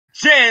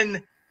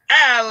Jen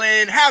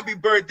Allen. Happy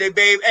birthday,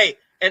 babe. Hey,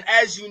 and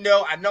as you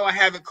know, I know I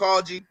haven't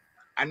called you.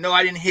 I know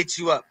I didn't hit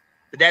you up,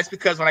 but that's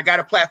because when I got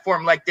a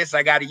platform like this,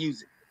 I got to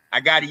use it.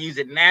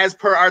 And as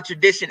per our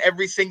tradition,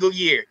 every single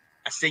year,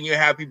 I sing you a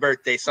happy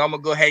birthday. So I'm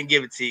going to go ahead and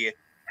give it to you.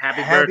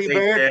 Happy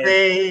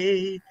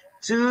birthday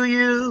to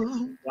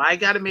you. Why I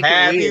gotta make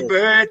Happy it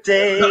weird?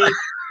 birthday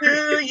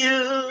to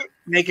you.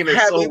 Making it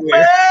Happy so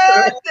weird.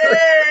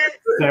 birthday,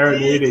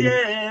 Serenading.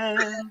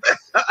 DJ.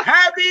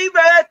 Happy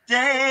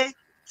birthday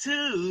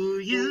to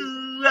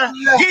you.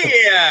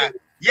 Yeah.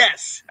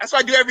 Yes. That's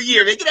what I do every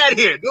year. Man, get out of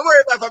here. Don't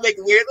worry about if I make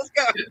it weird. Let's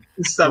go.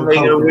 Stop I'm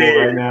making it comfortable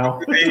weird. right now.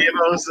 You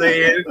know what I'm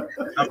saying?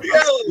 I'm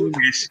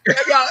foolish.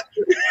 Y'all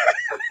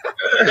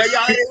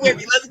ain't with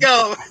me. Let's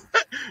go.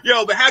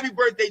 Yo, but happy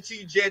birthday to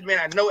you, Jed, man.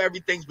 I know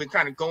everything's been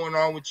kind of going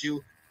on with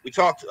you. We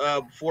talked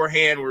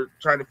beforehand. We're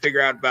trying to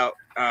figure out about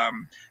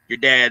your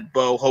dad,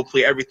 Bo.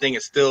 Hopefully everything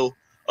is still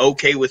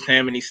okay with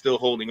him and he's still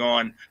holding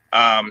on.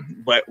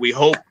 But we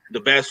hope the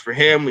best for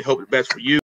him. We hope the best for you.